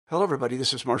Hello, everybody.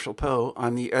 This is Marshall Poe.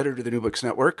 I'm the editor of the New Books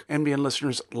Network. NBN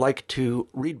listeners like to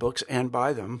read books and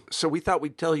buy them. So we thought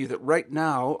we'd tell you that right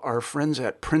now, our friends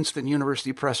at Princeton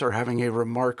University Press are having a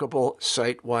remarkable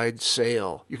site-wide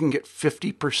sale. You can get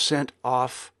 50%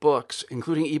 off books,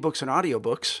 including ebooks and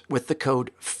audiobooks, with the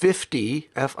code 50,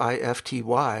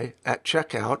 F-I-F-T-Y, at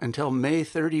checkout until May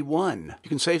 31. You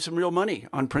can save some real money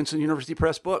on Princeton University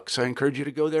Press books. I encourage you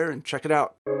to go there and check it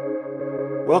out.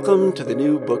 Welcome to the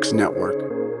New Books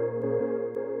Network.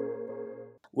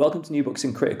 Welcome to New Books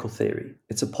in Critical Theory.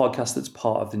 It's a podcast that's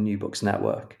part of the New Books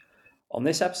Network. On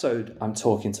this episode, I'm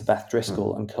talking to Beth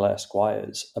Driscoll and Claire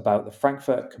Squires about the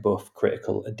Frankfurt Kabuff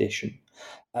Critical Edition.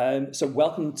 So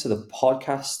welcome to the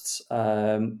podcast.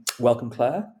 Welcome,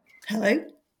 Claire. Hello.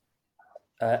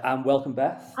 And welcome,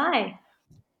 Beth. Hi.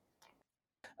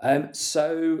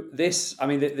 So this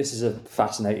is a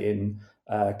fascinating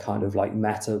kind of like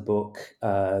meta book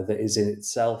that is in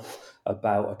itself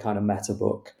about a kind of meta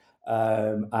book.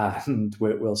 And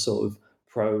we'll sort of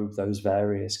probe those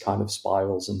various kind of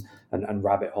spirals and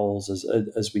rabbit holes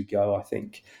as we go, I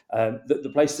think.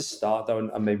 The place to start, though,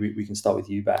 and maybe we can start with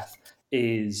you, Beth,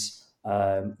 is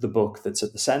the book that's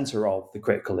at the centre of the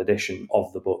critical edition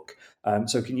of the book.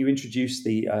 So can you introduce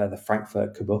the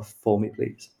Frankfurt Kabuff for me,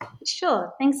 please?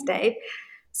 Sure. Thanks, Dave.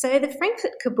 So the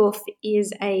Frankfurt Kabuff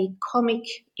is a comic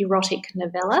erotic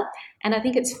novella, and I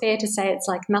think it's fair to say it's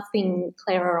like nothing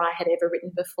Claire or I had ever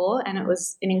written before, and it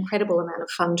was an incredible amount of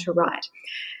fun to write.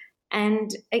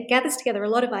 And it gathers together a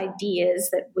lot of ideas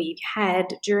that we've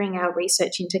had during our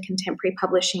research into contemporary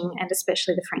publishing and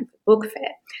especially the Frankfurt Book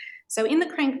Fair. So in the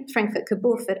Frankfurt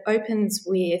Kabuff, it opens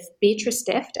with Beatrice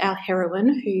Deft, our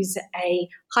heroine, who's a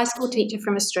high school teacher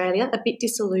from Australia, a bit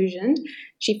disillusioned.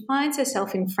 She finds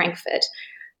herself in Frankfurt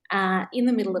in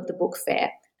the middle of the book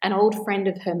fair. An old friend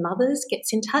of her mother's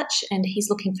gets in touch and he's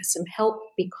looking for some help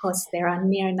because there are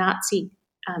neo-Nazi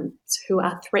who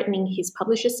are threatening his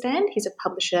publisher stand. He's a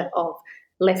publisher of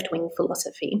left-wing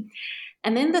philosophy.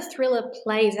 And then the thriller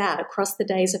plays out across the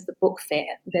days of the book fair.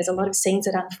 There's a lot of scenes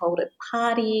that unfold at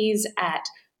parties, at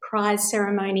prize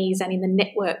ceremonies, and in the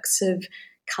networks of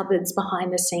cupboards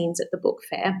behind the scenes at the book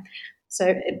fair. So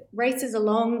it races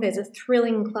along. There's a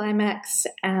thrilling climax,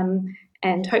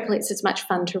 and hopefully it's as much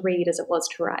fun to read as it was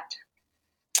to write.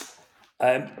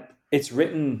 It's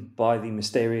written by the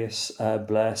mysterious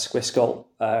Blair Driscoll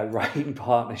writing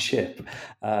partnership,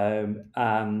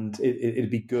 and it'd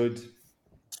be good,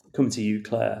 coming to you,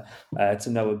 Claire, to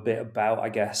know a bit about, I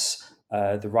guess,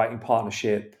 the writing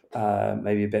partnership,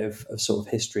 maybe a bit of sort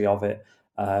of history of it,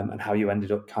 and how you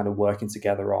ended up kind of working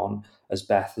together on, as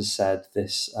Beth has said,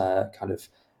 this kind of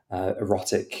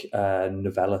erotic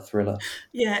novella thriller.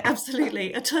 Yeah,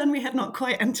 absolutely. A turn we had not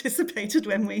quite anticipated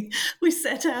when we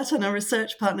set out on our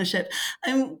research partnership.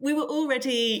 We were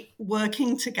already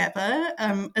working together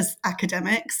as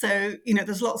academics. So,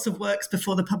 there's lots of works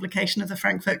before the publication of the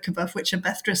Frankfurt Kabuff, which are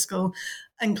Beth Driscoll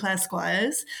and Claire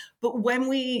Squires. But when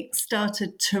we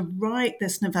started to write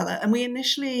this novella, and we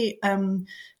initially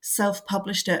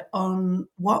self-published it on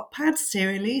Wattpad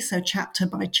serially, so chapter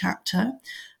by chapter,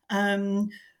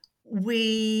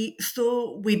 we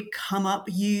thought we'd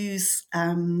use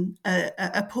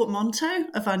a portmanteau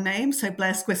of our name. So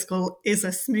Blair Driscoll is a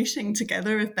smooshing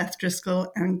together of Beth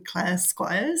Driscoll and Claire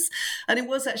Squires. And it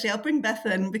was actually, I'll bring Beth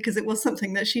in because it was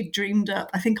something that she dreamed up,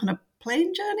 I think, on a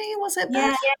plane journey, was it,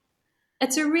 Beth? Yeah.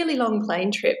 It's a really long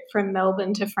plane trip from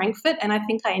Melbourne to Frankfurt, and I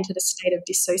think I entered a state of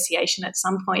dissociation at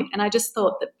some point, and I just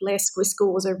thought that Blair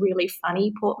Driscoll was a really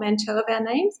funny portmanteau of our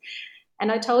names.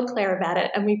 And I told Claire about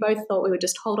it, and we both thought we would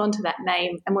just hold on to that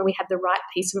name. And when we had the right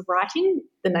piece of writing,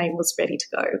 the name was ready to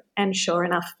go. And sure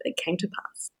enough, it came to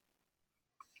pass.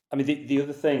 I mean, the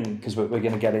other thing, because we're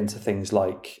going to get into things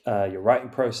like your writing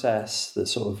process, the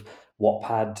sort of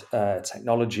Wattpad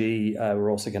technology.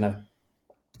 We're also going to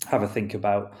have a think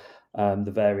about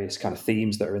the various kind of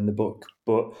themes that are in the book.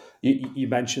 But you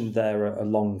mentioned there a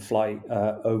long flight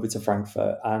over to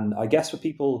Frankfurt. And I guess for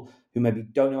people who maybe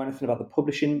don't know anything about the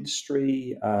publishing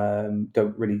industry,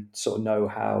 don't really sort of know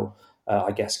how,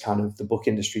 I guess, kind of the book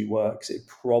industry works, it'd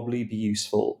probably be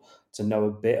useful to know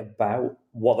a bit about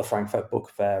what the Frankfurt Book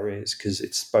Fair is, because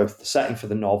it's both the setting for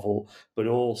the novel, but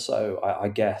also, I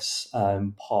guess,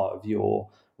 part of your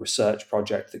research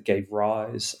project that gave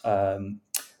rise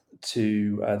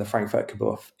to the Frankfurt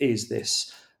Kabuff is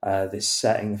this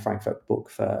setting, the Frankfurt Book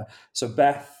Fair. So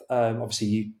Beth, obviously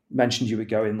you mentioned you were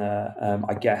going there,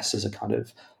 I guess, as a kind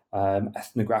of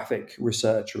ethnographic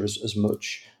researcher as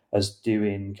much as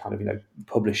doing kind of,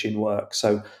 publishing work.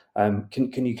 So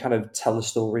can you kind of tell the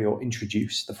story or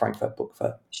introduce the Frankfurt Book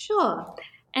Fair? Sure.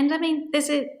 And I mean,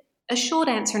 there's a a short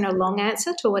answer and a long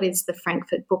answer to what is the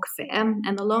Frankfurt Book Fair.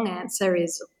 And the long answer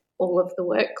is all of the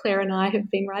work Claire and I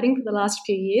have been writing for the last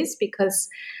few years, because,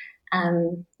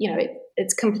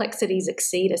 its complexities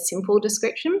exceed a simple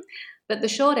description. But the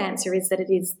short answer is that it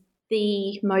is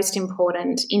the most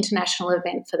important international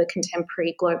event for the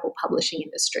contemporary global publishing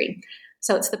industry.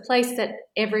 So it's the place that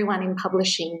everyone in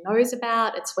publishing knows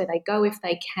about. It's where they go if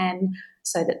they can,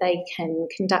 so that they can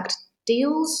conduct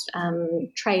deals,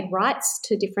 trade rights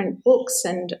to different books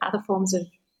and other forms of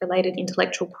related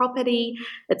intellectual property.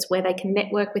 It's where they can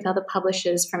network with other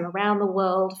publishers from around the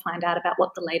world, find out about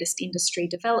what the latest industry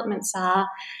developments are,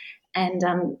 and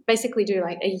basically do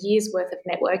like a year's worth of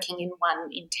networking in one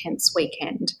intense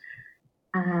weekend.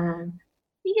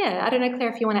 I don't know,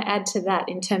 Claire, if you want to add to that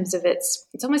in terms of it's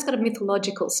almost got a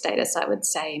mythological status, I would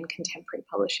say, in contemporary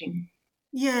publishing.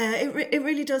 Yeah, it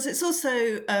really does. It's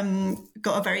also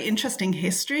got a very interesting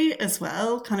history as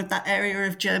well. Kind of that area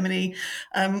of Germany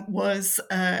was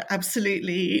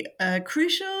absolutely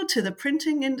crucial to the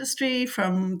printing industry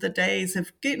from the days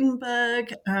of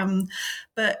Gutenberg.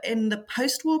 But in the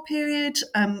post-war period,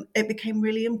 it became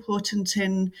really important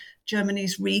in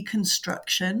Germany's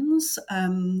reconstructions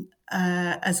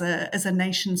as a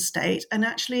nation state, and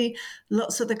actually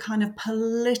lots of the kind of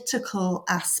political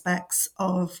aspects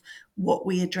of what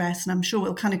we address, and I'm sure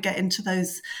we'll kind of get into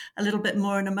those a little bit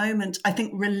more in a moment, I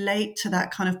think relate to that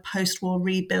kind of post-war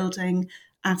rebuilding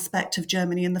aspect of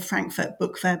Germany, and the Frankfurt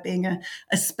Book Fair being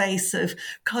a space of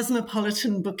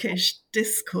cosmopolitan bookish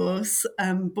discourse,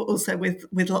 but also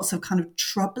with lots of kind of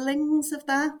troublings of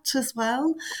that as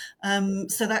well.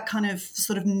 So that kind of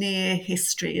sort of near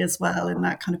history as well in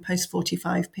that kind of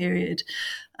post-45 period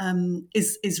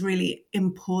is really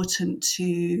important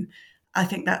to, I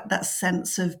think, that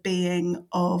sense of being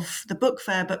of the book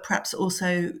fair, but perhaps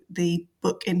also the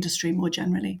book industry more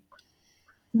generally.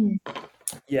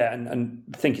 Yeah, and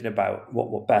thinking about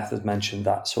what Beth has mentioned,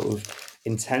 that sort of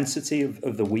intensity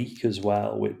of the week as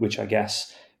well, which I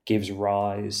guess gives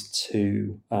rise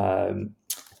to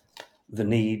the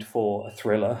need for a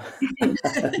thriller.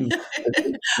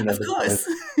 Of course.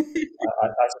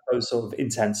 I suppose sort of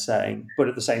intense setting, but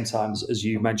at the same time, as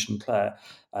you mentioned, Claire,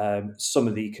 some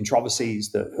of the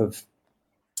controversies that have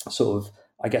sort of,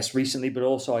 I guess, recently, but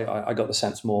also I got the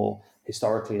sense more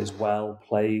historically as well,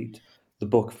 played the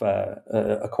book fair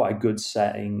a quite a good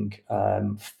setting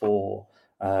for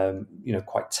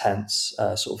quite tense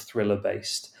sort of thriller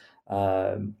based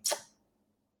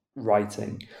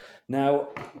writing. Now,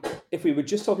 if we were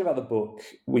just talking about the book,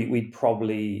 we'd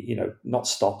probably not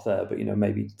stop there, but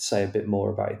maybe say a bit more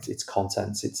about its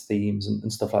contents, its themes,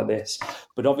 and stuff like this.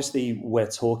 But obviously,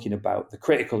 we're talking about the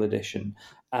critical edition.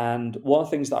 And one of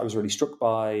the things that I was really struck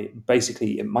by,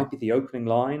 basically, it might be the opening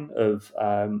line of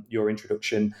your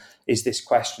introduction, is this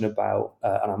question about,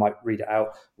 and I might read it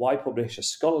out, why publish a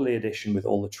scholarly edition with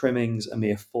all the trimmings a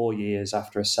mere 4 years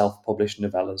after a self-published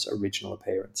novella's original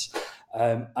appearance?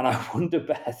 And I wonder,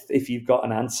 Beth, if you've got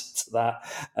an answer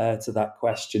to that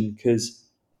question, because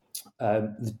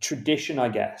the tradition, I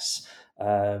guess,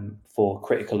 for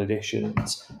critical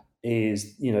editions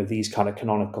is these kind of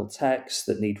canonical texts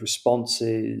that need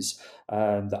responses,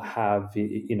 that have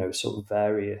sort of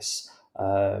various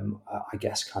I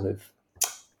guess kind of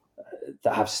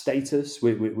that have status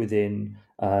within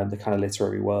the kind of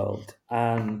literary world.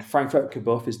 And Frankfurt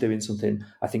Kabuff is doing something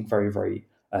I think very, very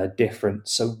different.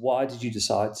 So why did you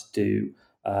decide to do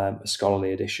a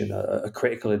scholarly edition, a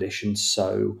critical edition,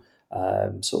 so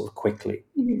sort of quickly?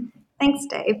 Mm-hmm. Thanks,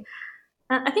 Dave.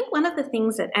 I think one of the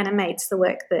things that animates the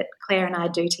work that Claire and I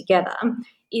do together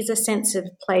is a sense of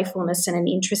playfulness and an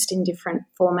interest in different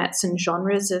formats and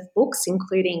genres of books,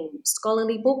 including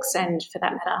scholarly books and, for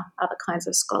that matter, other kinds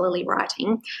of scholarly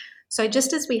writing. So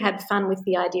just as we had fun with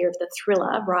the idea of the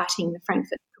thriller, writing the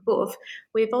Frankfurt Kabuff,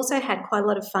 we've also had quite a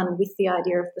lot of fun with the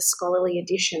idea of the scholarly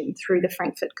edition through the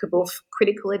Frankfurt Kabuff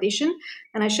critical edition.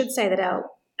 And I should say that our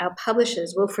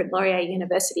publishers, Wilfrid, Laurier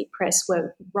University Press,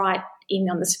 were right in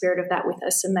on the spirit of that with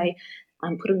us, and they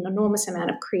put an enormous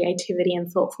amount of creativity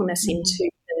and thoughtfulness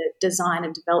into the design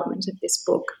and development of this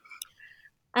book.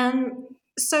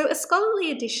 So a scholarly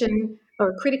edition or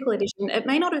a critical edition, it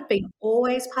may not have been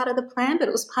always part of the plan, but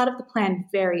it was part of the plan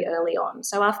very early on.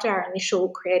 So after our initial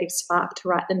creative spark to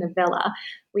write the novella,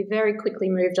 we very quickly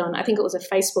moved on. I think it was a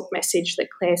Facebook message that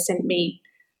Claire sent me.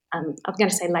 I was going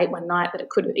to say late one night, but it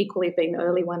could have equally have been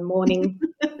early one morning.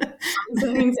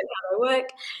 Zooms and how they work,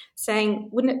 saying,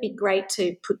 wouldn't it be great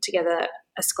to put together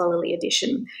a scholarly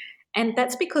edition? And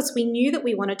that's because we knew that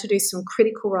we wanted to do some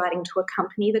critical writing to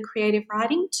accompany the creative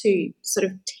writing, to sort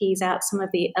of tease out some of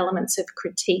the elements of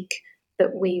critique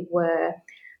that we were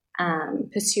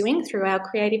pursuing through our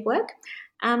creative work.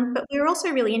 But we're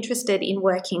also really interested in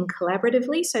working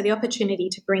collaboratively, so the opportunity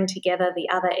to bring together the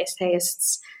other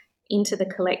essayists into the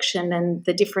collection and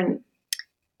the different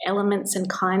elements and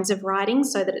kinds of writing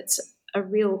so that it's a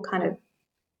real kind of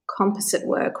composite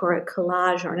work or a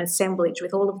collage or an assemblage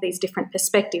with all of these different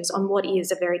perspectives on what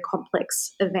is a very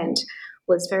complex event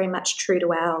was very much true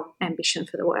to our ambition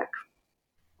for the work.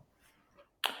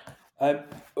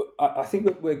 I think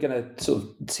that we're going to sort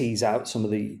of tease out some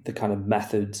of the kind of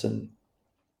methods and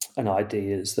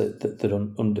ideas that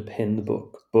underpin the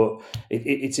book. But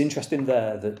it's interesting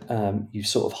there that you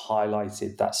sort of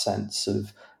highlighted that sense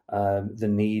of the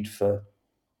need for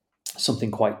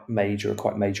something quite major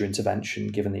intervention,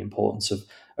 given the importance of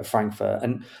Frankfurt.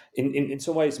 And in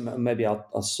some ways, maybe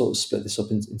I'll sort of split this up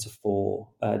into four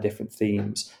different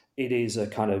themes. It is a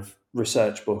kind of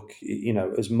research book,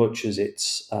 as much as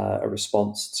it's a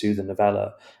response to the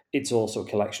novella, it's also a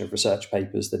collection of research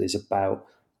papers that is about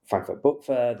Frankfurt Book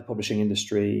Fair, the publishing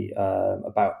industry,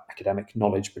 about academic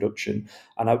knowledge production.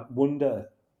 And I wonder,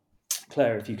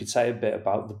 Claire, if you could say a bit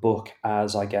about the book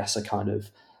as, I guess, a kind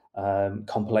of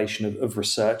compilation of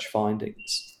research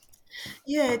findings.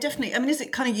 Yeah, definitely. I mean, is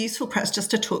it kind of useful perhaps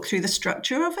just to talk through the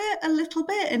structure of it a little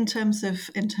bit in terms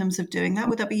of doing that?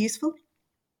 Would that be useful?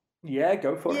 Yeah,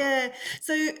 go for it. Yeah.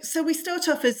 So we start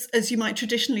off as you might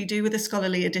traditionally do with a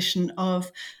scholarly edition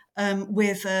of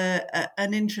with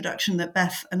an introduction that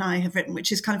Beth and I have written,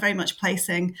 which is kind of very much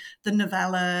placing the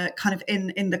novella kind of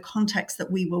in the context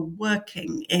that we were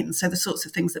working in. So the sorts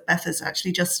of things that Beth has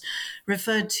actually just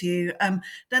referred to.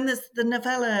 Then there's the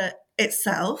novella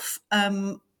itself,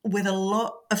 with a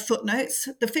lot of footnotes.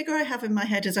 The figure I have in my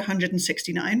head is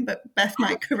 169, but Beth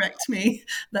might correct me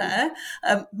there.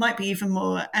 Might be even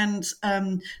more. And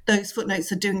those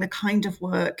footnotes are doing the kind of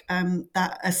work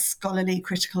that a scholarly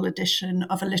critical edition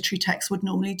of a literary text would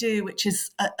normally do, which is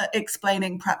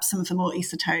explaining perhaps some of the more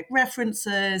esoteric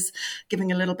references,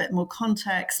 giving a little bit more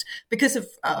context. Because of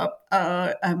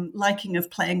our liking of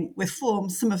playing with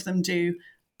forms, some of them do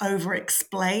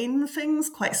over-explain things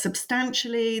quite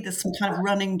substantially. There's some kind of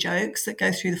running jokes that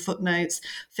go through the footnotes,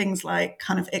 things like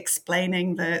kind of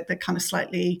explaining the kind of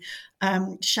slightly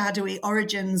shadowy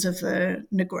origins of the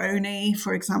Negroni,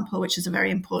 for example, which is a very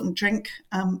important drink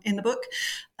in the book.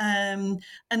 And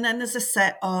then there's a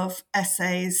set of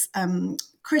essays,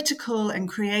 critical and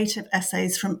creative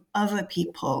essays from other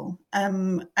people.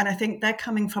 And I think they're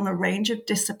coming from a range of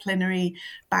disciplinary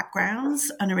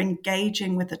backgrounds and are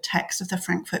engaging with the text of the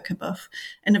Frankfurt Kabuff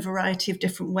in a variety of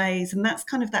different ways. And that's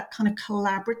kind of that kind of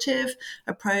collaborative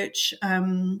approach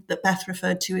that Beth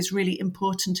referred to is really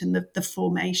important in the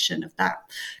formation of that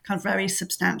kind of very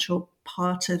substantial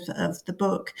part of the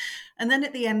book. And then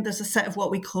at the end, there's a set of what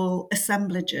we call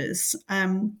assemblages,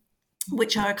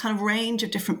 which are a kind of range of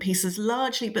different pieces,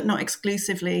 largely but not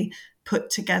exclusively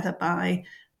put together by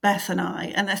Beth and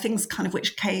I. And they're things kind of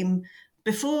which came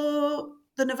before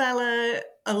the novella,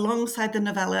 alongside the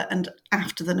novella, and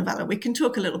after the novella. We can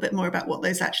talk a little bit more about what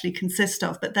those actually consist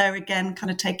of, but they're again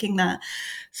kind of taking that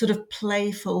sort of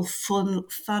playful,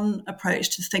 fun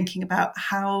approach to thinking about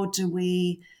how do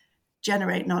we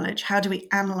generate knowledge, how do we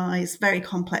analyze very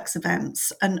complex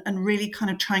events, and really kind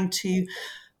of trying to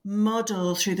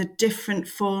model through the different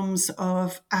forms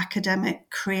of academic,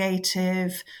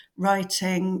 creative,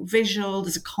 writing, visual.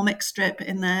 There's a comic strip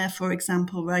in there, for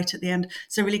example, right at the end.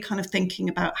 So really kind of thinking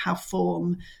about how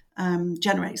form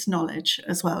generates knowledge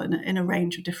as well in a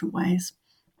range of different ways.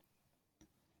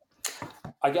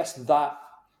 I guess that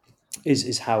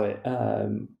is how it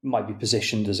might be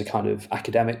positioned as a kind of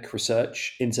academic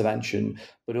research intervention,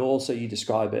 but also you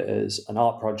describe it as an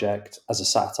art project, as a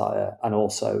satire, and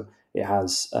also it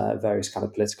has various kind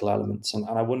of political elements. And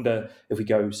I wonder if we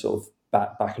go sort of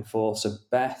back and forth. So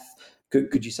Beth,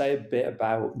 could you say a bit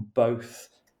about both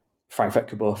Frankfurt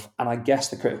Kabuff and I guess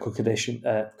the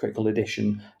critical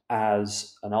edition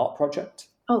as an art project?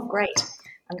 Oh, great.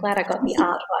 I'm glad I got the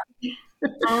art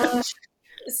one.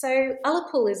 So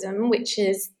Ullapolism, which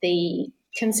is the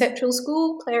conceptual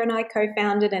school Claire and I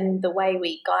co-founded and the way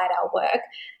we guide our work,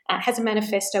 has a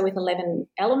manifesto with 11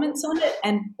 elements on it,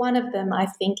 and one of them I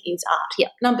think is art. Yeah,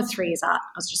 number 3 is art.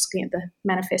 I was just looking at the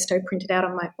manifesto printed out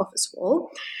on my office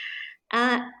wall.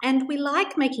 And we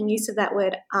like making use of that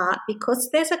word art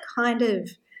because there's a kind of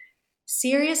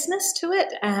seriousness to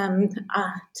it.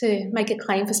 To make a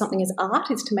claim for something as art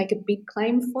is to make a big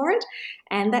claim for it.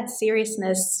 And that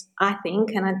seriousness, I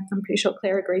think, and I'm pretty sure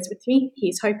Claire agrees with me,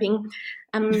 he's hoping,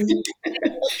 pairs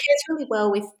really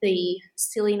well with the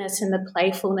silliness and the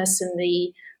playfulness and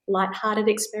the lighthearted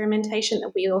experimentation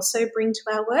that we also bring to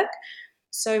our work.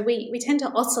 So we tend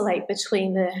to oscillate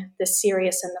between the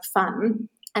serious and the fun,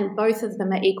 and both of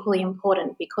them are equally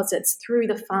important because it's through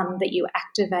the fun that you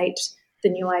activate the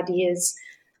new ideas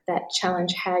that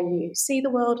challenge how you see the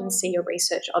world and see your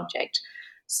research object.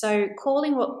 So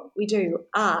calling what we do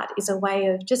art is a way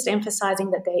of just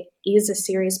emphasising that there is a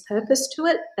serious purpose to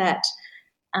it, that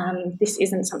this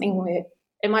isn't something where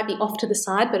it might be off to the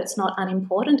side, but it's not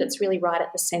unimportant. It's really right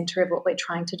at the centre of what we're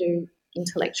trying to do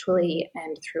intellectually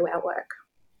and through our work.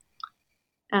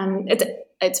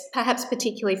 It's perhaps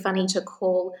particularly funny to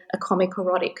call a comic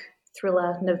erotic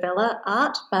thriller novella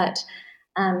art, but,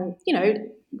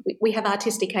 we have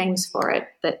artistic aims for it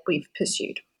that we've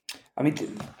pursued. I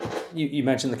mean, you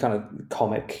mentioned the kind of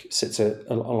comic sits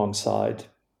alongside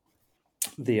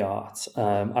the art,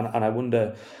 and I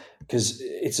wonder, because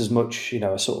it's as much,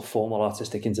 a sort of formal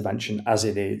artistic intervention as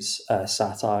it is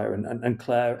satire. And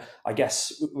Claire, I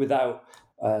guess, without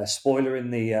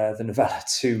spoiling the novella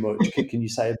too much, can you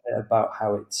say a bit about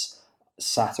how it's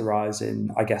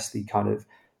satirising, I guess, the kind of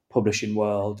publishing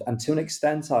world, and to an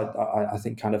extent, I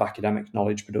think, kind of academic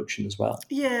knowledge production as well?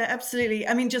 Yeah, absolutely.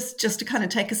 I mean, just to kind of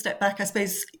take a step back, I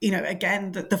suppose,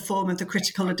 again, the form of the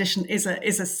critical edition is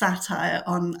a satire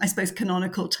on, I suppose,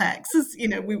 canonical texts. As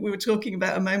we were talking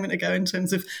about a moment ago in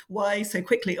terms of why so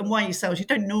quickly and why yourselves. You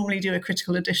don't normally do a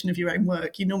critical edition of your own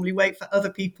work. You normally wait for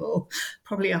other people,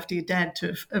 probably after you're dead,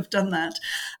 to have done that.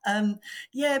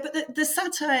 But the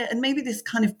satire, and maybe this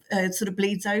kind of sort of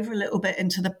bleeds over a little bit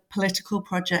into the political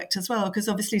project as well, because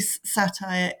obviously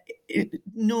satire, it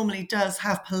normally does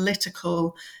have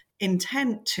political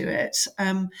intent to it.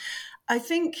 I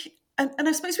think, and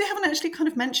I suppose we haven't actually kind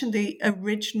of mentioned the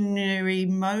originary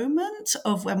moment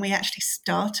of when we actually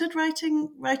started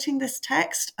writing this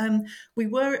text. We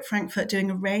were at Frankfurt doing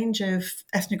a range of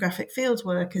ethnographic field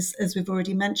work, as we've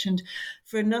already mentioned,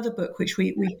 for another book which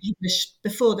we published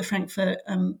before the Frankfurt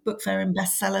Book Fair and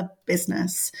bestseller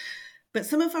business. But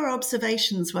some of our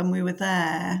observations when we were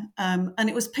there, and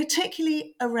it was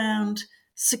particularly around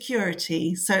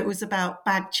security. So it was about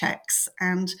bag checks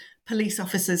and police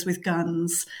officers with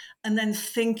guns, and then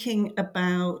thinking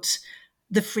about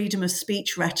the freedom of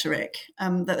speech rhetoric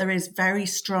that there is very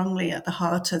strongly at the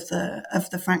heart of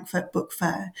the Frankfurt Book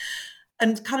Fair,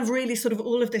 and kind of really sort of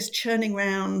all of this churning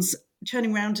round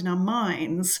in our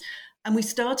minds. And we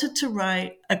started to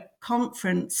write a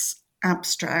conference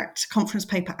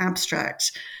paper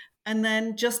abstract, and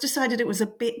then just decided it was a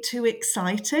bit too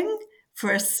exciting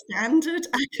for a standard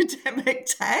academic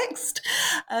text.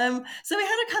 So we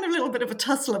had a kind of little bit of a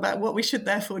tussle about what we should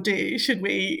therefore do. Should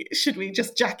we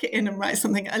just jack it in and write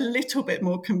something a little bit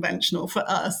more conventional for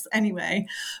us anyway?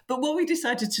 But what we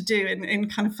decided to do in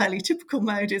kind of fairly typical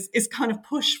mode is kind of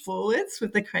push forwards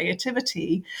with the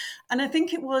creativity. And I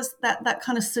think it was that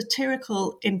kind of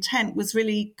satirical intent was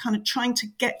really kind of trying to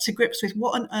get to grips with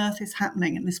what on earth is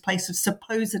happening in this place of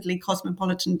supposedly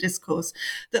cosmopolitan discourse,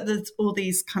 that there's all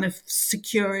these kind of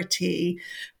security,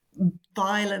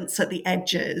 violence at the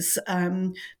edges.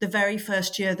 The very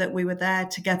first year that we were there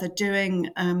together doing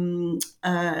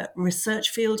research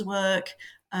field work,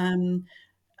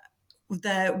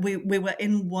 there we were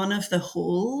in one of the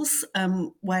halls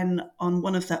when on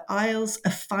one of the aisles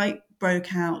a fight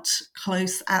broke out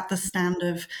close at the stand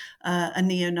of a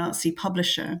neo-Nazi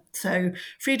publisher. So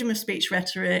freedom of speech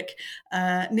rhetoric,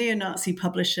 neo-Nazi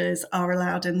publishers are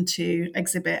allowed into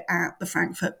exhibit at the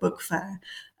Frankfurt Book Fair.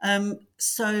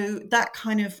 So that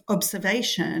kind of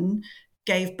observation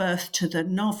gave birth to the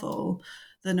novella,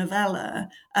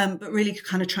 but really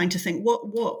kind of trying to think,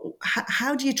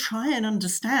 how do you try and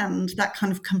understand that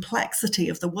kind of complexity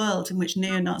of the world in which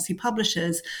neo-Nazi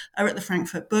publishers are at the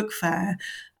Frankfurt Book Fair?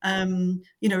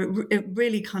 It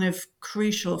really kind of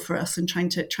crucial for us in trying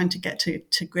to get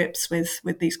to grips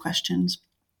with these questions.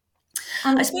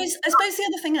 I suppose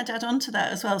the other thing I'd add on to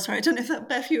that as well, sorry, I don't know if that,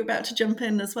 Beth, you were about to jump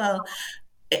in as well.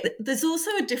 There's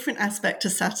also a different aspect to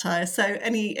satire. So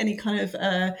any kind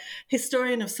of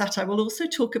historian of satire will also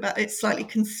talk about its slightly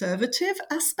conservative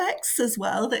aspects as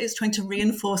well, that it's trying to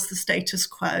reinforce the status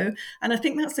quo. And I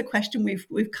think that's a question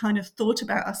we've kind of thought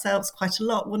about ourselves quite a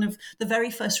lot. One of the very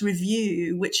first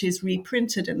review, which is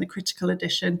reprinted in the critical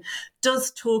edition,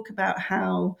 does talk about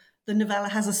how the novella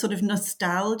has a sort of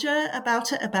nostalgia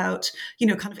about it, about,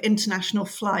 kind of international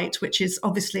flight, which is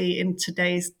obviously in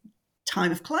today's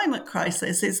time of climate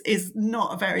crisis is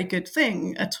not a very good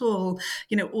thing at all.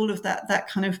 All of that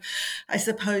kind of, I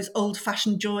suppose,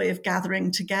 old-fashioned joy of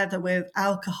gathering together with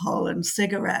alcohol and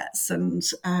cigarettes and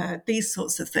these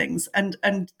sorts of things. And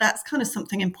that's kind of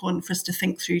something important for us to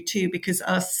think through too, because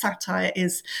our satire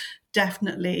is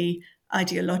definitely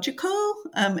ideological.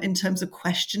 in terms of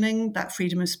questioning that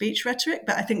freedom of speech rhetoric.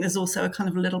 But I think there's also a kind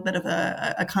of a little bit of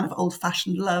a kind of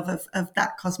old-fashioned love of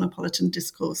that cosmopolitan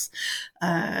discourse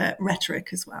rhetoric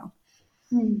as well.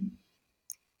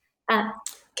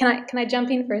 Can I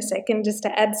jump in for a second just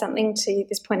to add something to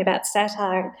this point about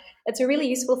satire? It's a really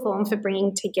useful form for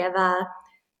bringing together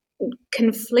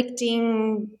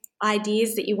conflicting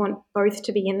ideas that you want both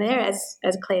to be in there. As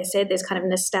Claire said, there's kind of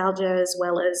nostalgia as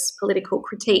well as political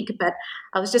critique. But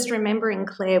I was just remembering,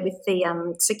 Claire, with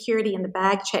the security and the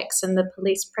bag checks and the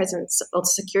police presence or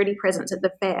security presence at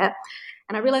the fair.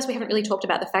 And I realised we haven't really talked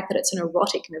about the fact that it's an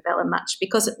erotic novella much,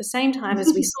 because at the same time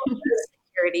as we saw the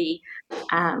security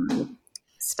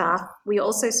staff, we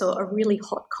also saw a really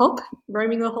hot cop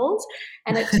roaming the halls,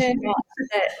 and it turned out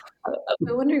that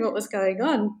we're wondering what was going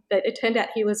on, but it turned out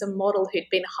he was a model who'd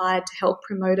been hired to help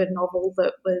promote a novel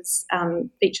that was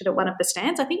featured at one of the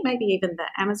stands, I think maybe even the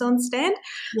Amazon stand.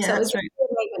 Yeah, so it was right.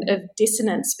 a moment of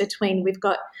dissonance between, we've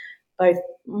got both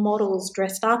models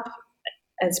dressed up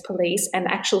as police and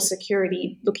actual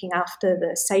security looking after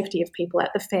the safety of people at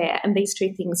the fair, and these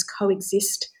two things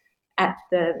coexist at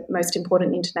the most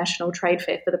important international trade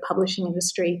fair for the publishing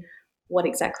industry. What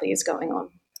exactly is going on?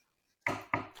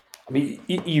 I mean,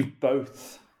 you've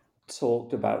both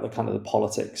talked about the kind of the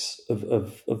politics of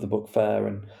the book fair,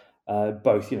 and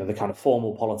both, the kind of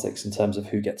formal politics in terms of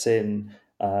who gets in,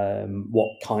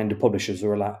 what kind of publishers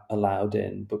are allowed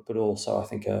in, but also I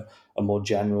think a more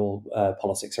general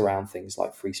politics around things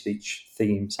like free speech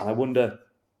themes. And I wonder,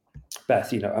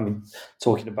 Beth,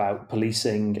 talking about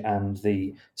policing and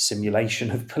the simulation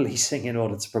of policing in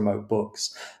order to promote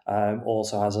books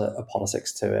also has a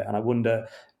politics to it. And I wonder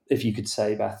if you could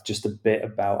say, Beth, just a bit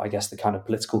about, I guess, the kind of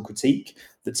political critique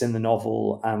that's in the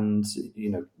novel and,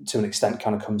 to an extent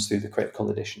kind of comes through the critical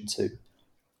edition too.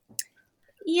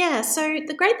 Yeah, so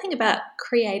the great thing about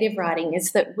creative writing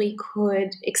is that we could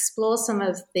explore some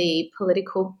of the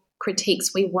political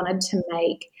critiques we wanted to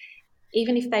make,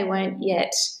 even if they weren't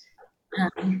yet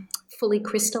fully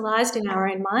crystallised in our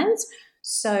own minds.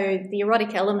 So the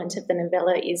erotic element of the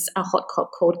novella is a hot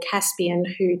cop called Caspian,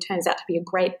 who turns out to be a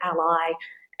great ally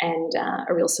and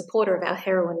a real supporter of our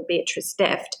heroine, Beatrice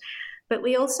Deft. But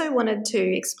we also wanted to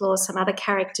explore some other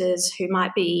characters who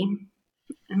might be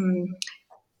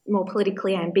more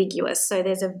politically ambiguous. So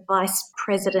there's a vice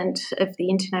president of the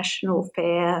International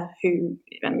Fair who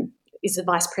is the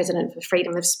vice president for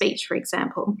freedom of speech, for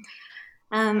example.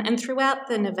 And throughout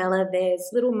the novella, there's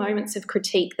little moments of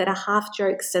critique that are half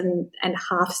jokes and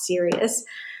half serious.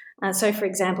 So, for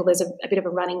example, there's a bit of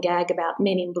a running gag about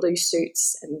men in blue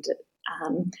suits, and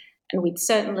we'd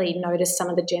certainly noticed some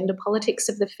of the gender politics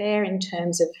of the fair in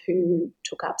terms of who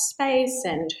took up space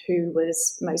and who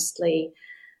was mostly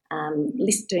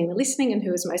doing the listening and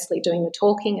who was mostly doing the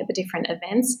talking at the different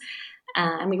events.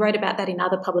 And we wrote about that in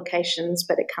other publications,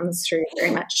 but it comes through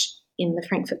very much in the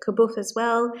Frankfurt Kabuff as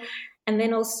well. And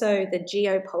then also the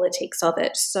geopolitics of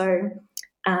it. So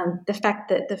the fact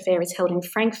that the fair is held in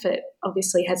Frankfurt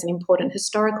obviously has an important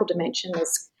historical dimension,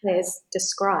 as Claire's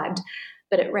described,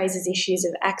 but it raises issues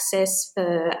of access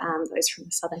for those from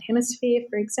the Southern Hemisphere,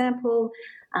 for example.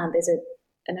 There's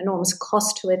an enormous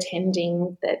cost to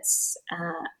attending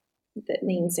that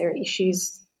means there are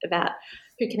issues about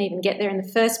who can even get there in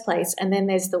the first place. And then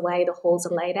there's the way the halls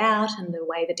are laid out and the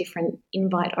way the different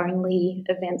invite-only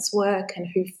events work and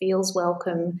who feels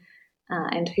welcome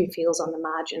and who feels on the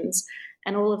margins.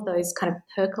 And all of those kind of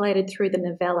percolated through the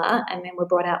novella and then were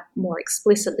brought out more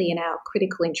explicitly in our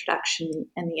critical introduction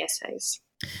and the essays.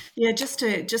 Yeah, just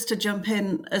to jump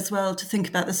in as well to think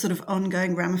about the sort of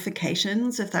ongoing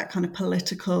ramifications of that kind of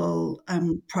political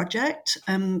project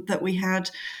that we had.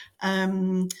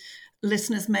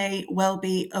 Listeners may well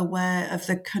be aware of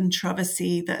the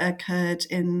controversy that occurred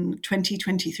in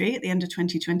 2023, at the end of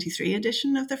 2023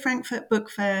 edition of the Frankfurt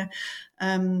Book Fair,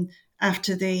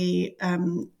 after the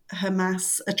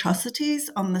Hamas atrocities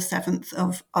on the 7th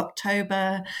of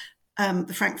October.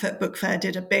 The Frankfurt Book Fair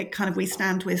did a big kind of We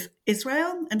Stand With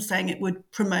Israel and saying it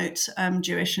would promote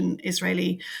Jewish and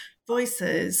Israeli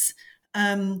voices.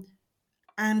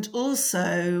 And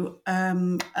also,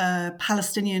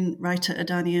 Palestinian writer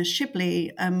Adania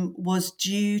Shibli was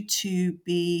due to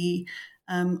be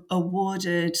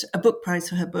awarded a book prize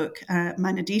for her book,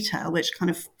 Minor Detail, which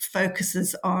kind of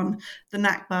focuses on the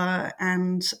Nakba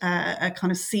and a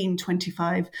kind of scene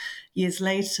 25 years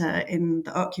later in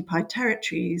the occupied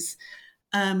territories.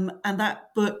 And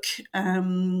that book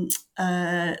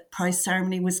prize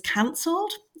ceremony was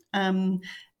cancelled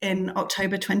in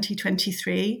October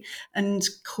 2023 and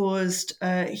caused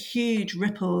huge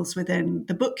ripples within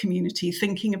the book community,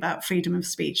 thinking about freedom of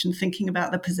speech and thinking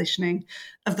about the positioning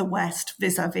of the West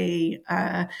vis-a-vis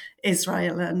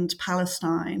Israel and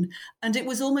Palestine. And it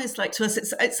was almost like, to us,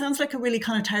 it sounds like a really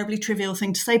kind of terribly trivial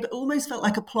thing to say, but almost felt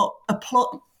like a plot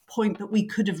point that we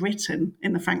could have written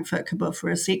in the Frankfurt Kabuff or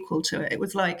a sequel to it. It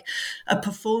was like a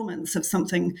performance of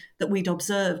something that we'd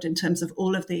observed in terms of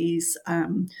all of these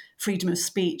freedom of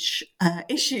speech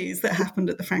issues that happened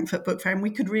at the Frankfurt Book Fair. And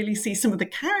we could really see some of the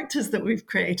characters that we've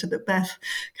created that Beth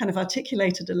kind of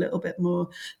articulated a little bit more.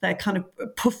 They're kind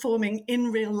of performing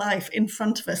in real life in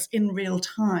front of us in real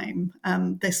time,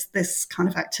 this kind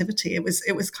of activity. It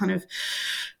was kind of,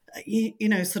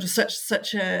 sort of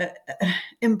such a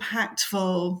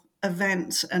impactful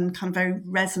event and kind of very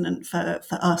resonant for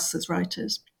us as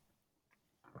writers.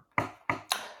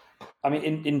 I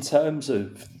mean, in terms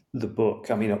of the book,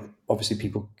 I mean, obviously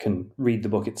people can read the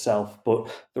book itself,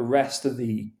 but the rest of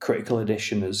the critical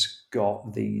edition has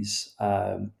got these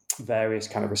various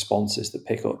kind of responses that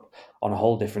pick up on a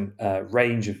whole different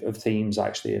range of themes,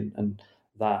 actually, and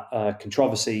that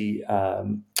controversy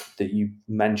that you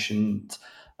mentioned,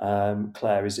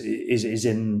 Claire, is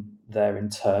in there in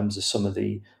terms of some of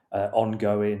the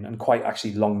ongoing and quite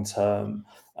actually long-term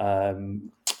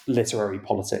literary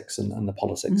politics and the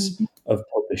politics of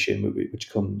publishing, which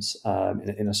comes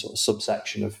in a sort of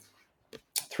subsection of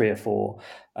 3 or 4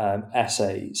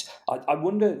 essays. I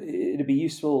wonder, it'd be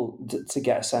useful to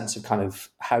get a sense of kind of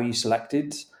how you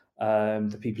selected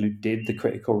the people who did the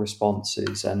critical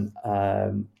responses, and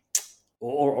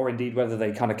or indeed whether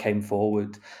they kind of came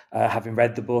forward having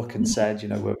read the book and said,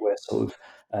 we're sort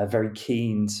of very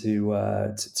keen to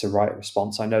write a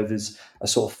response. I know there's a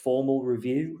sort of formal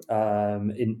review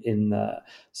in there.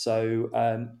 So,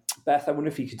 Beth, I wonder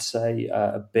if you could say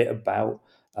a bit about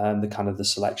the kind of the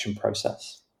selection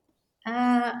process.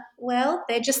 Well,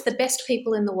 they're just the best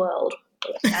people in the world.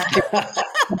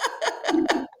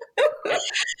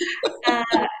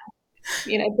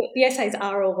 The essays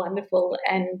are all wonderful,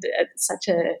 and it's such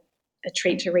a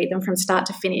treat to read them from start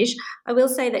to finish. I will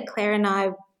say that Claire and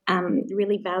I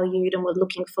really valued and were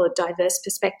looking for diverse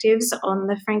perspectives on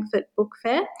the Frankfurt Book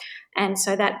Fair, and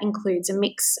so that includes a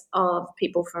mix of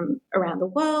people from around the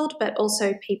world, but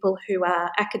also people who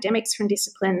are academics from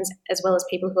disciplines, as well as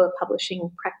people who are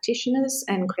publishing practitioners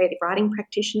and creative writing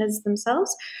practitioners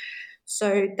themselves.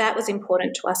 So that was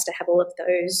important to us, to have all of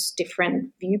those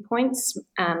different viewpoints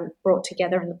brought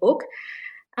together in the book.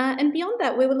 And beyond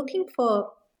that, we were looking for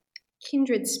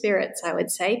kindred spirits, I would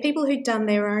say, people who'd done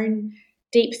their own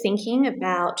deep thinking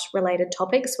about related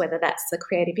topics, whether that's the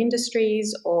creative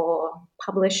industries or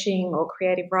publishing or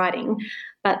creative writing,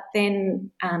 but then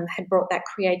had brought that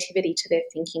creativity to their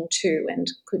thinking too, and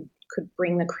could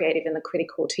bring the creative and the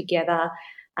critical together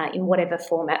in whatever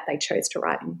format they chose to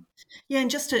write in. Yeah,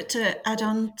 and just to add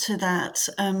on to that,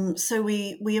 so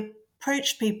we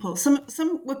approached people.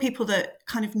 Some were people that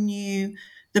kind of knew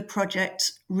the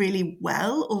project really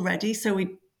well already, so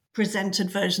we presented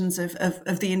versions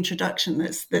of the introduction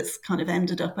that's kind of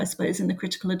ended up, I suppose, in the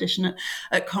critical edition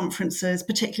at conferences,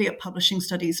 particularly at publishing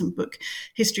studies and book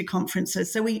history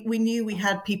conferences. So we knew we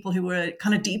had people who were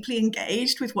kind of deeply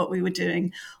engaged with what we were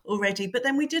doing already. But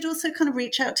then we did also kind of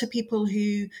reach out to people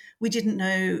who we didn't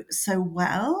know so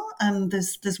well.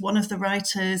 There's one of the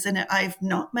writers, and I've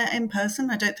not met in person.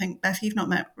 I don't think, Beth, you've not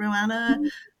met Roanna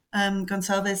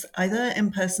Gonsalves either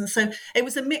in person. So it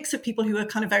was a mix of people who were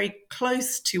kind of very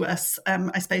close to us,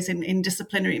 I suppose, in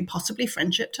disciplinary and possibly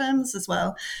friendship terms as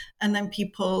well. And then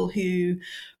people who,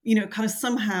 kind of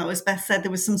somehow, as Beth said, there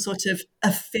was some sort of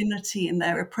affinity in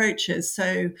their approaches.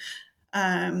 So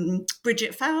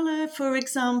Bridget Fowler, for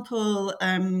example,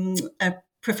 a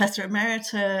Professor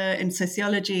Emerita in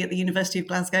sociology at the University of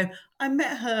Glasgow. I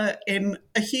met her in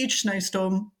a huge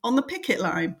snowstorm on the picket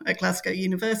line at Glasgow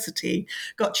University,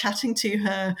 got chatting to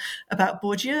her about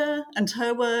Bourdieu and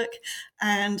her work,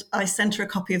 and I sent her a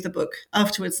copy of the book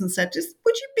afterwards and said,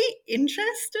 would you be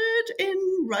interested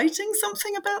in writing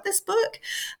something about this book?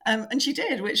 And she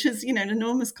did, which is, an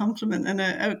enormous compliment, and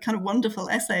a kind of wonderful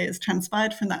essay has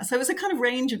transpired from that. So it was a kind of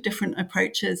range of different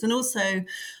approaches. And also,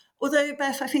 although,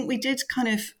 Beth, I think we did kind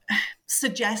of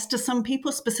suggest to some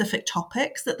people specific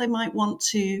topics that they might want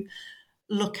to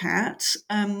look at.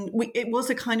 It was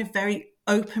a kind of very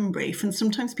open brief, and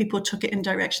sometimes people took it in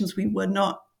directions we were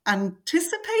not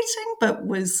anticipating, but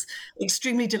was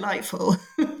extremely delightful.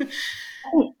 Roanna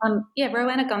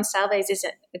Gonsalves is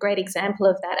a great example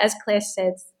of that. As Claire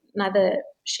said, neither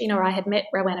Sheena or I had met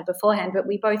Rowena beforehand, but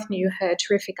we both knew her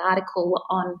terrific article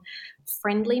on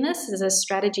friendliness as a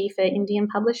strategy for Indian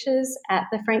publishers at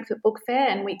the Frankfurt Book Fair,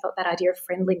 and we thought that idea of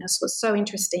friendliness was so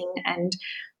interesting, and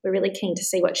we're really keen to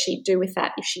see what she'd do with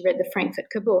that if she read the Frankfurt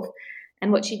Kabuff.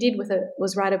 And what she did with it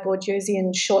was write a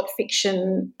Borgesian short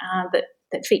fiction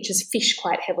that features fish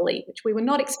quite heavily, which we were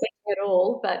not expecting at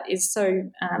all, but is so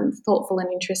thoughtful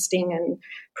and interesting and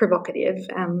provocative.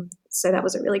 So that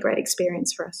was a really great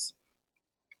experience for us.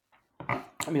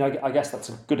 I mean, I guess that's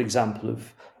a good example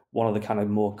of one of the kind of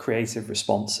more creative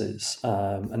responses.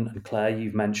 And Claire,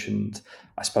 you've mentioned,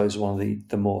 I suppose, one of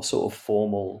the more sort of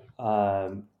formal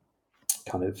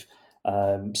kind of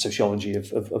sociology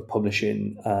of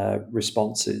publishing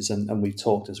responses, and we've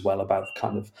talked as well about the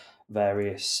kind of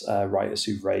various writers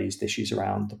who've raised issues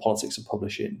around the politics of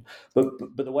publishing. But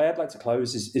the way I'd like to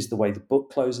close is the way the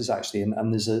book closes, actually,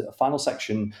 and there's a final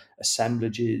section,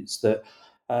 assemblages, that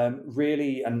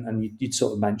really, and you'd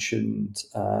sort of mentioned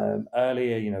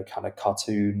earlier, kind of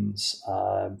cartoons,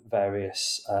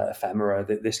 various ephemera,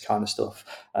 this kind of stuff.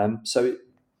 So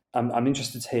I'm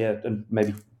interested to hear, and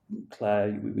maybe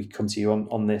Claire, we come to you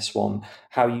on this one,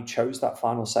 how you chose that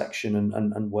final section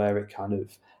and where it kind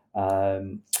of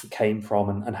came from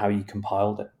and how you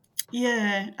compiled it.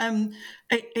 Yeah,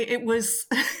 it was.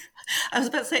 I was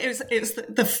about to say it was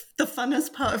the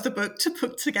funnest part of the book to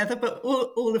put together, but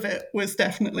all of it was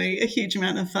definitely a huge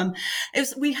amount of fun.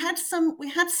 We had some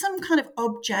kind of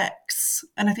objects,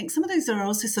 and I think some of those are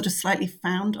also sort of slightly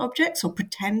found objects or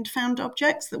pretend found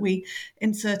objects that we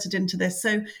inserted into this.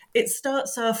 So it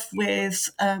starts off with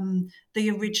the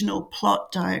original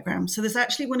plot diagram. So there's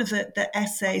actually one of the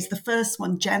essays, the first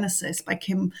one, Genesis, by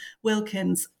Kim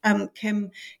Wilkins.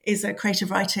 Kim is a creative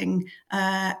writing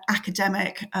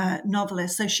academic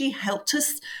novelist. So she helped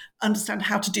us understand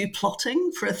how to do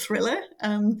plotting for a thriller.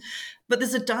 But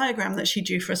there's a diagram that she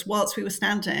drew for us whilst we were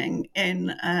standing in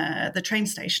the train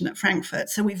station at Frankfurt.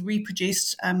 So we've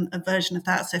reproduced a version of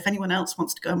that. So if anyone else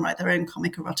wants to go and write their own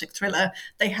comic erotic thriller,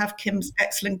 they have Kim's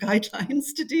excellent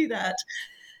guidelines to do that.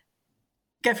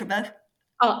 Go for it, Beth.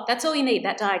 Oh, that's all you need,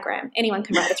 that diagram. Anyone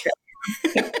can write a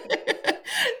thriller.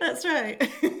 That's right.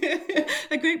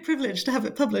 A great privilege to have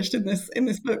it published in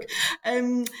this book.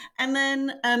 And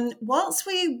then whilst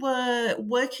we were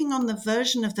working on the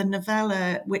version of the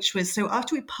novella, which was, so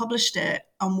after we published it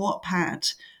on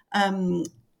Wattpad,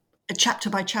 chapter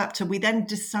by chapter, we then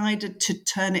decided to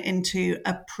turn it into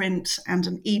a print and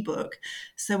an ebook.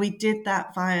 So we did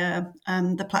that via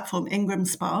the platform Ingram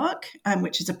Spark,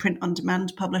 which is a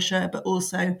print-on-demand publisher, but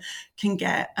also can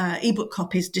get ebook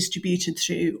copies distributed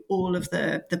through all of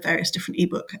the various different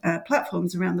ebook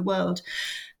platforms around the world.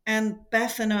 And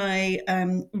Beth and I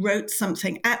wrote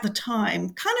something at the time,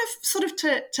 kind of sort of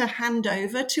to hand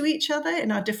over to each other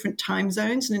in our different time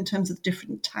zones and in terms of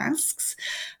different tasks,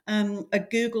 a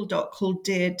Google Doc called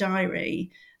Dear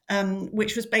Diary,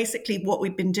 which was basically what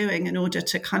we'd been doing in order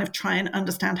to kind of try and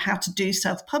understand how to do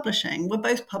self-publishing. We're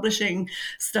both publishing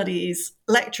studies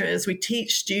lecturers. We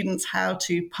teach students how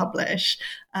to publish.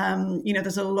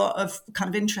 There's a lot of kind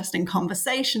of interesting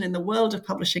conversation in the world of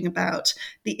publishing about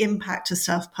the impact of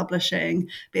self-publishing,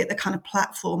 be it the kind of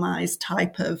platformized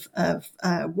type of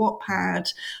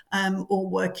Wattpad or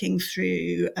working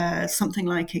through something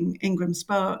like Ingram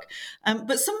Spark.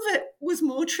 But some of it was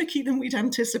more tricky than we'd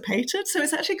anticipated. So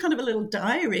it's actually kind of a little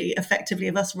diary, effectively,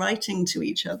 of us writing to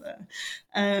each other.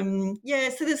 So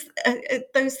there's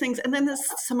those things. And then there's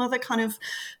some other kind of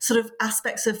sort of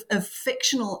aspects of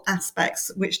fictional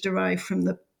aspects which derive from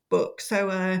the book.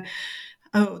 So,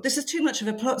 this is too much of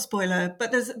a plot spoiler,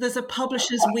 but there's a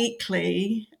Publishers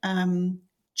Weekly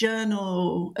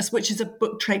journal, which is a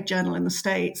book trade journal in the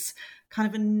States, kind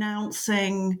of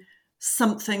announcing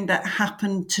something that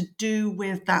happened to do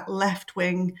with that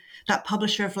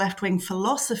publisher of left-wing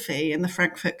philosophy in the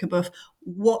Frankfurt Kabuff,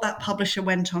 what that publisher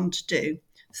went on to do.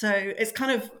 So it's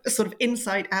kind of a sort of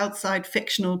inside, outside,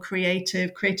 fictional,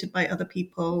 creative, created by other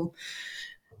people.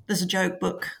 There's a joke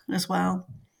book as well,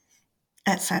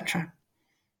 etc.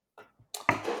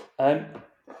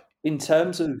 In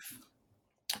terms of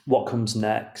what comes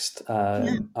next,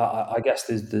 I guess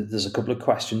there's a couple of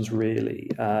questions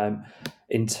really.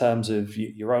 In terms of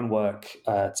your own work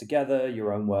together,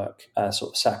 your own work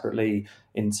sort of separately,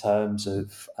 in terms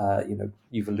of,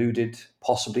 you've alluded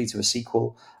possibly to a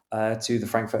sequel to the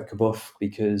Frankfurt Kabuff,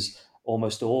 because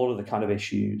almost all of the kind of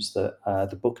issues that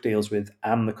the book deals with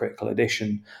and the critical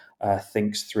edition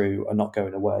thinks through are not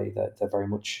going away. They're very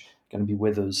much going to be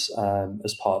with us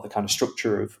as part of the kind of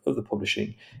structure of the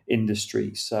publishing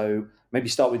industry. So maybe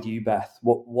start with you, Beth.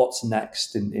 What's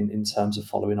next in terms of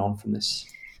following on from this?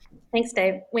 Thanks,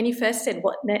 Dave. When you first said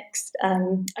what next,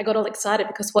 I got all excited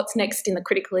because what's next in the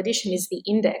critical edition is the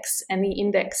index, and the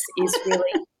index is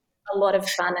really a lot of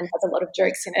fun and has a lot of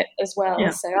jokes in it as well. Yeah.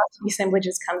 So after the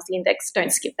assemblages comes the index.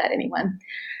 Don't skip that, anyone.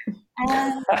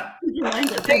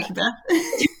 Thank you, Beth.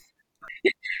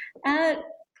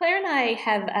 Claire and I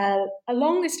have a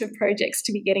long list of projects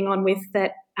to be getting on with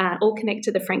that all connect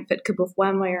to the Frankfurt Kabuff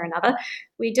one way or another.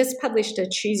 We just published a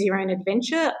Choose Your Own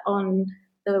Adventure on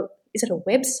is it a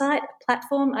website, a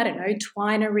platform? I don't know,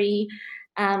 Twinery,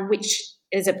 which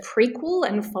is a prequel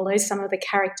and follows some of the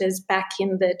characters back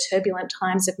in the turbulent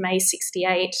times of May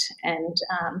 68 and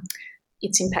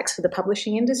its impacts for the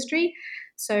publishing industry.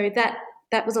 So that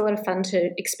was a lot of fun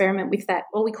to experiment with that.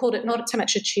 Well, we called it not so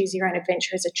much a Choose Your Own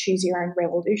Adventure as a Choose Your Own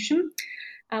Revolution.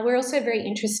 We're also very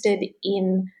interested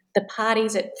in the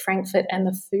parties at Frankfurt and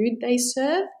the food they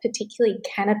serve, particularly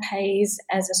canapes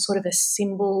as a sort of a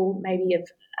symbol maybe of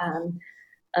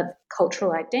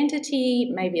cultural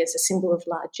identity, maybe as a symbol of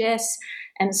largesse.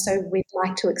 And so we'd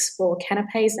like to explore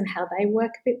canapes and how they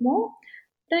work a bit more.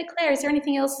 Claire, is there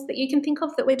anything else that you can think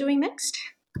of that we're doing next?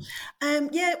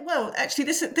 Well, actually,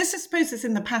 this I suppose is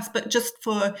in the past, but just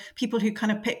for people who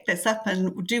kind of pick this up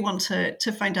and do want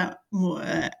to find out more,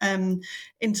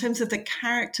 in terms of the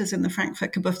characters in the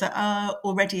Frankfurt Kabuff, there are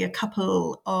already a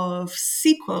couple of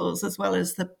sequels as well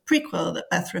as the prequel that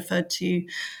Beth referred to,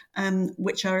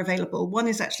 which are available. One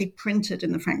is actually printed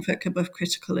in the Frankfurt Kabuff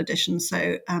Critical Edition,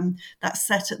 so that's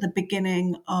set at the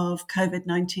beginning of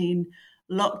COVID-19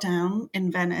 lockdown in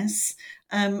Venice.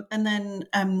 And then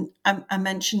I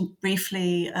mentioned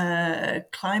briefly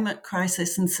climate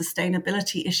crisis and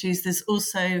sustainability issues. There's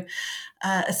also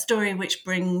a story which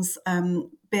brings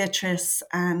Beatrice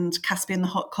and Caspian the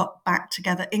Hot Cop back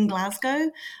together in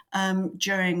Glasgow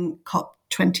during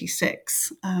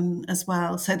COP26 as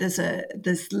well. So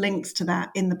there's links to that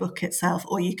in the book itself,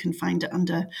 or you can find it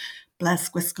under Blair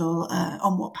Driscoll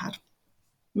on Wattpad.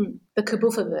 The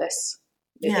Kabuffaverse.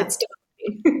 Yeah. It's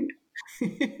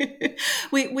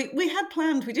we had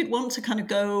planned, we did want to kind of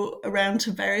go around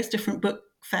to various different book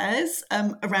fairs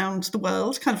around the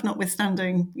world, kind of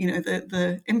notwithstanding,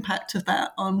 the impact of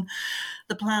that on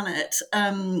the planet.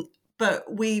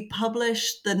 But we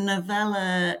published the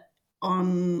novella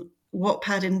on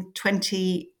Wattpad in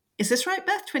is this right,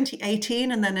 Beth?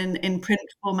 2018, and then in print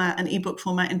format and ebook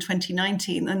format in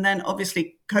 2019. And then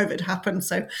obviously COVID happened.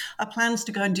 So our plans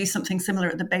to go and do something similar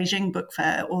at the Beijing Book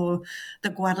Fair or the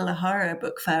Guadalajara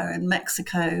Book Fair in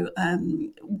Mexico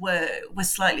were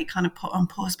slightly kind of put on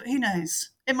pause, but who knows?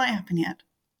 It might happen yet.